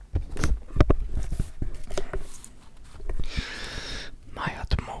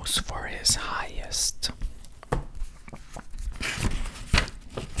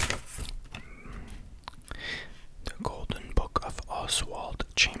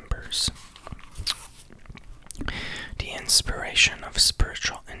powers. The inspiration of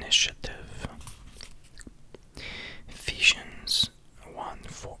spiritual initiative. Ephesians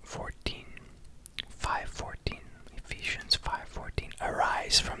 1:14, 5:14. Ephesians 5:14.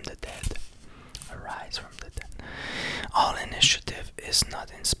 Arise from the dead. Arise from the dead. All initiative is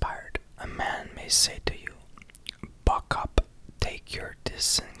not inspired. A man may say to you, buck up, take your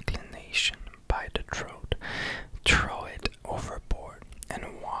disinclination by the throat, throw it overboard,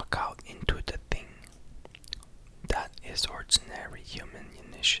 and walk out into the thing. That is ordinary human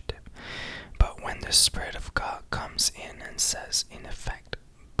initiative. But when the Spirit of God comes in and says, in effect,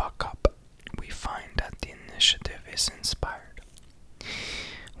 buck up, we find that the initiative is inspired.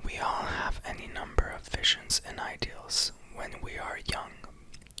 We all have any number of visions and ideals when we are young,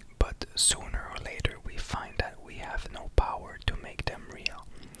 but sooner or later we find that we have no power to make them real.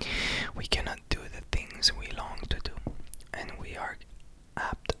 We cannot do the things we long to do, and we are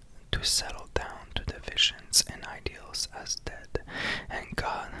apt to settle down to the visions and ideals as dead, and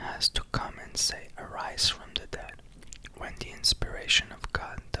God has to come and say, arise from the dead. When the inspiration of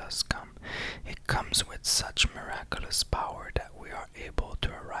God does come, it comes with such miraculous power that we are able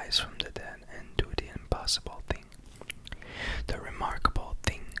to arise from the dead and do the impossible thing. The remarkable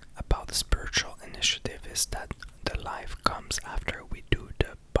thing about spiritual initiative is that the life comes after we do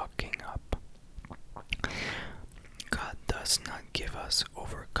the bucking up. God does not give us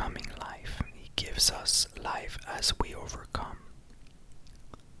overcoming life. He gives us life as we overcome.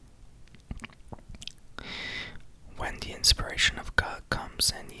 When the inspiration of God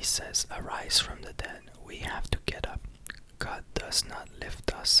comes and He says, arise from the dead, we have to get up. God does not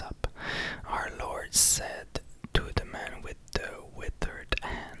lift us up. Our Lord said to the man with the withered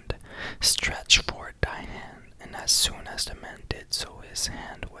hand, stretch forth thy hand. And as soon as the man did so, his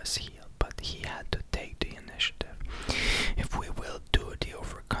hand was healed. But he had to take the initiative. If we will do the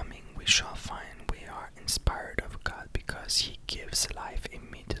overcoming, we shall find we are inspired of God, because He gives life